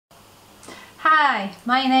Hi,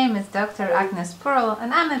 my name is Dr. Agnes Purl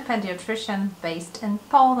and I'm a pediatrician based in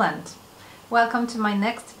Poland. Welcome to my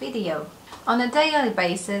next video. On a daily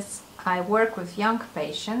basis, I work with young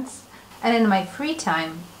patients and in my free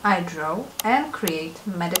time I draw and create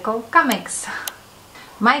medical comics.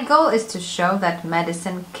 My goal is to show that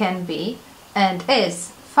medicine can be and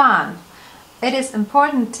is fun. It is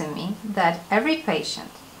important to me that every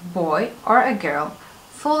patient, boy or a girl,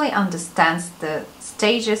 fully understands the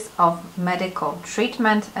stages of medical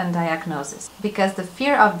treatment and diagnosis, because the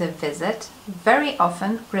fear of the visit very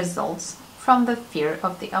often results from the fear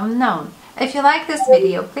of the unknown. If you like this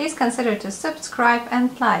video, please consider to subscribe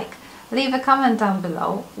and like. Leave a comment down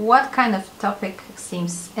below what kind of topic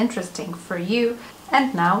seems interesting for you.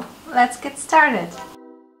 And now, let's get started.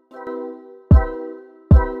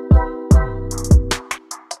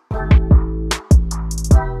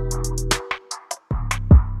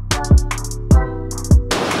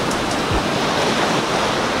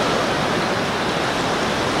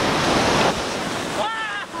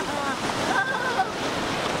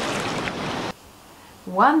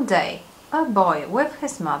 One day, a boy with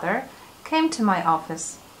his mother came to my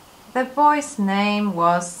office. The boy's name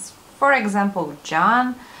was, for example,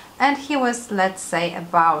 John, and he was, let's say,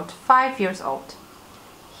 about 5 years old.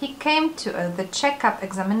 He came to the checkup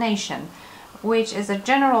examination, which is a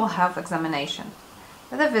general health examination.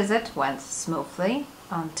 The visit went smoothly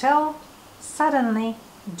until suddenly,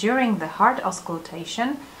 during the heart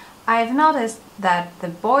auscultation, I've noticed that the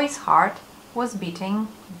boy's heart was beating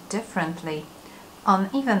differently,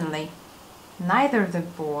 unevenly. Neither the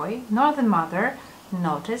boy nor the mother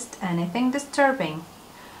noticed anything disturbing.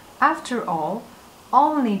 After all,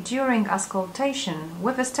 only during auscultation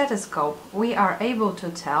with a stethoscope we are able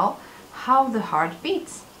to tell how the heart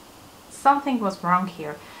beats. Something was wrong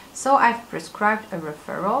here, so I've prescribed a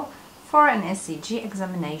referral for an ECG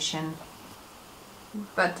examination.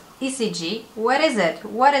 But ECG, what is it?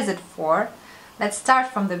 What is it for? Let's start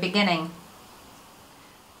from the beginning.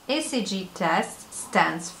 ECG test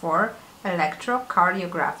stands for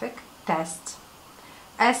electrocardiographic test.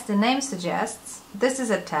 As the name suggests, this is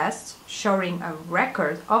a test showing a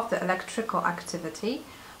record of the electrical activity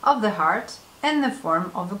of the heart in the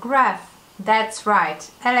form of a graph. That's right,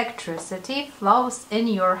 electricity flows in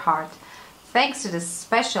your heart. Thanks to this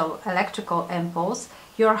special electrical impulse,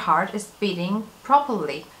 your heart is beating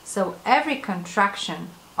properly. So every contraction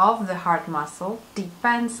of the heart muscle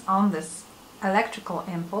depends on this electrical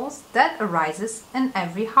impulse that arises in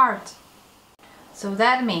every heart. So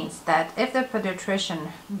that means that if the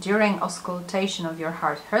pediatrician during auscultation of your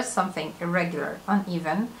heart hears something irregular,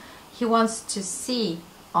 uneven, he wants to see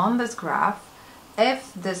on this graph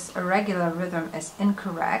if this irregular rhythm is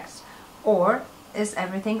incorrect or is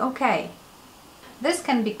everything okay. This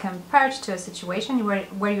can be compared to a situation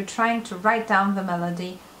where you're trying to write down the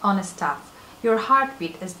melody on a staff. Your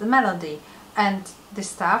heartbeat is the melody and the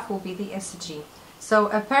staff will be the ECG. So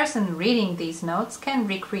a person reading these notes can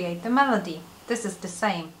recreate the melody. This is the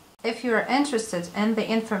same. If you're interested in the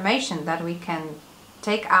information that we can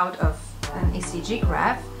take out of an ECG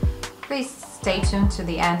graph, please stay tuned to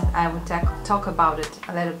the end. I will talk about it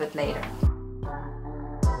a little bit later.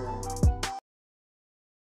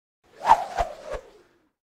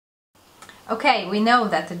 Okay, we know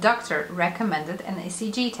that the doctor recommended an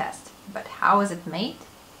ECG test, but how is it made?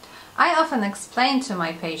 I often explain to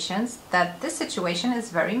my patients that this situation is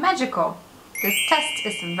very magical. This test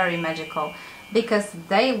is very magical because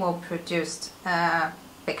they will produce a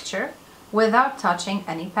picture without touching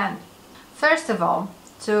any pen. First of all,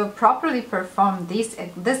 to properly perform this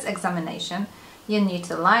examination, you need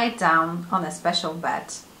to lie down on a special bed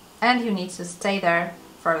and you need to stay there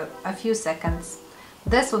for a few seconds.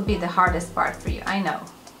 This will be the hardest part for you, I know.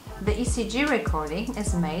 The ECG recording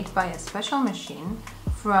is made by a special machine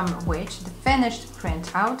from which the finished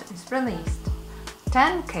printout is released.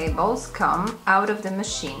 10 cables come out of the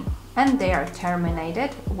machine and they are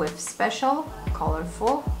terminated with special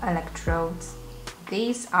colorful electrodes.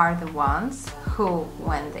 These are the ones who,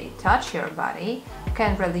 when they touch your body,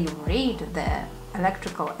 can really read the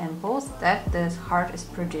electrical impulse that the heart is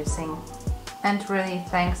producing. And really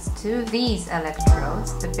thanks to these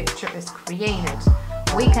electrodes, the picture is created.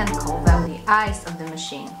 We can call them the eyes of the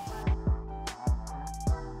machine.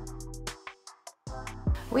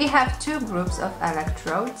 We have two groups of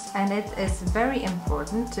electrodes and it is very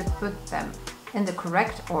important to put them in the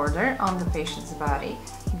correct order on the patient's body.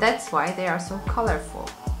 That's why they are so colorful.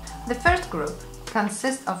 The first group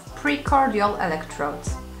consists of precordial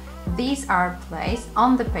electrodes. These are placed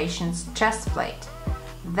on the patient's chest plate.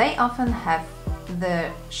 They often have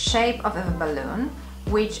the shape of a balloon,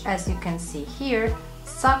 which, as you can see here,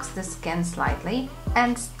 sucks the skin slightly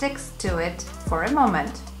and sticks to it for a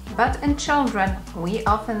moment. But in children, we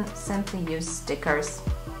often simply use stickers.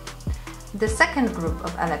 The second group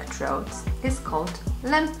of electrodes is called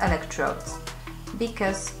limb electrodes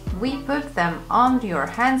because we put them on your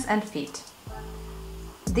hands and feet.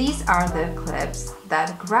 These are the clips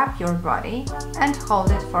that grab your body and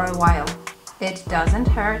hold it for a while. It doesn't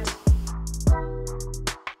hurt.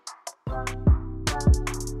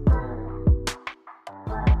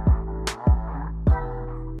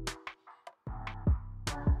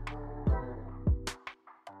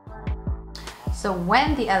 So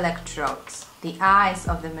when the electrodes, the eyes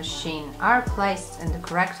of the machine, are placed in the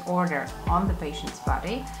correct order on the patient's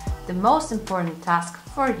body, the most important task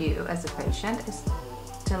for you as a patient is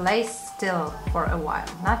to lay still for a while,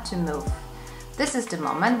 not to move. This is the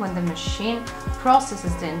moment when the machine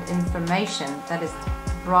processes the information that is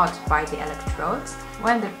brought by the electrodes.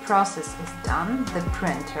 When the process is done, the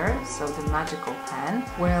printer, so the magical pen,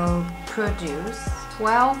 will produce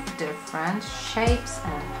 12 different shapes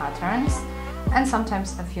and patterns, and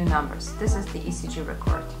sometimes a few numbers. This is the ECG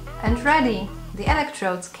record. And ready, the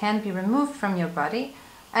electrodes can be removed from your body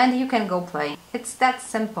and you can go play. It's that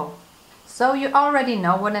simple. So you already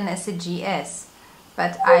know what an ECG is,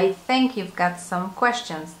 but I think you've got some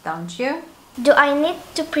questions, don't you? Do I need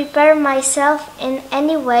to prepare myself in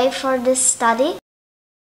any way for this study?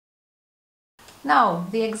 No,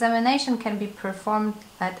 the examination can be performed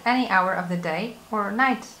at any hour of the day or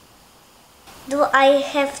night. Do I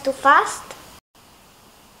have to fast?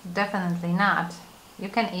 Definitely not. You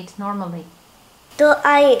can eat normally. Do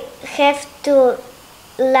I have to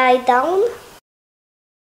lie down?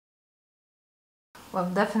 Well,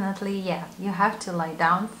 definitely, yeah. You have to lie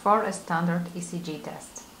down for a standard ECG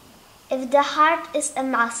test. If the heart is a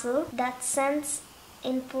muscle that sends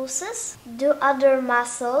impulses, do other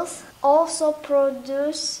muscles also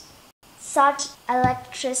produce such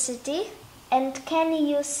electricity? And can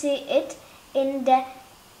you see it in the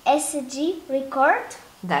ECG record?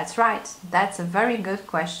 That's right. That's a very good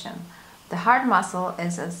question. The heart muscle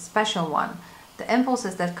is a special one. The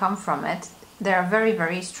impulses that come from it, they are very,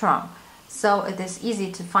 very strong. So it is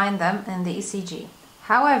easy to find them in the ECG.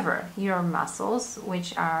 However, your muscles,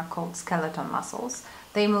 which are called skeleton muscles,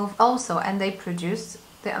 they move also and they produce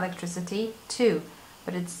the electricity too,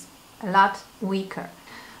 but it's a lot weaker.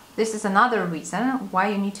 This is another reason why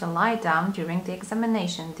you need to lie down during the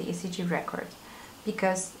examination, the ECG record,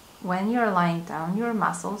 because when you're lying down, your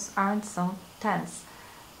muscles aren't so tense.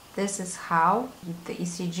 This is how the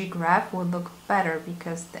ECG graph will look better,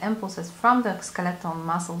 because the impulses from the skeletal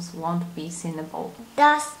muscles won't be seenable.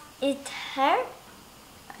 Does it hurt?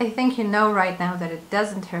 I think you know right now that it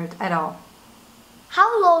doesn't hurt at all.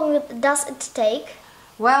 How long does it take?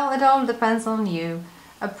 Well, it all depends on you.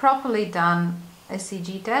 A properly done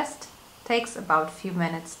ECG test takes about a few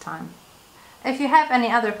minutes time. If you have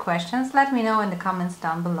any other questions, let me know in the comments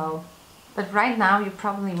down below. But right now you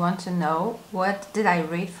probably want to know, what did I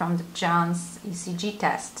read from John's ECG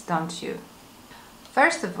test, don't you?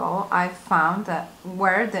 First of all, I found that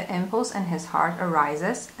where the impulse in his heart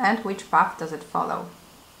arises and which path does it follow.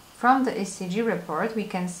 From the ECG report we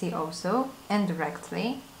can see also,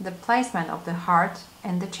 indirectly, the placement of the heart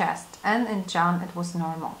in the chest, and in John it was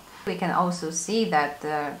normal. We can also see that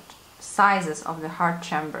the sizes of the heart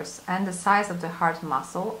chambers and the size of the heart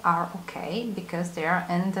muscle are okay, because they are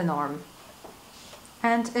in the norm.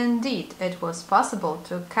 And indeed, it was possible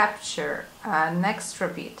to capture an extra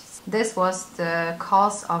beat. This was the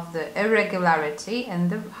cause of the irregularity in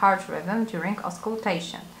the heart rhythm during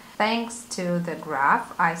auscultation. Thanks to the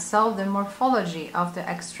graph, I saw the morphology of the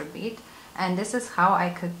extra beat, and this is how I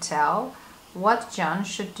could tell what John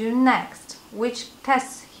should do next, which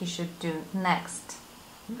tests he should do next.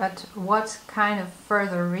 But what kind of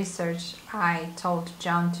further research I told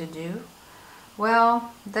John to do?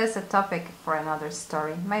 Well, that's a topic for another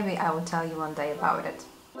story. Maybe I will tell you one day about it.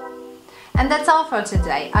 And that's all for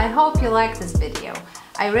today. I hope you liked this video.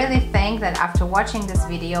 I really think that after watching this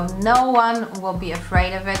video, no one will be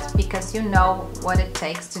afraid of it, because you know what it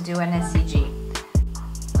takes to do an ECG.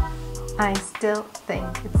 I still think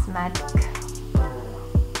it's magic.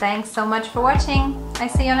 Thanks so much for watching. I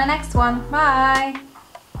see you on the next one. Bye!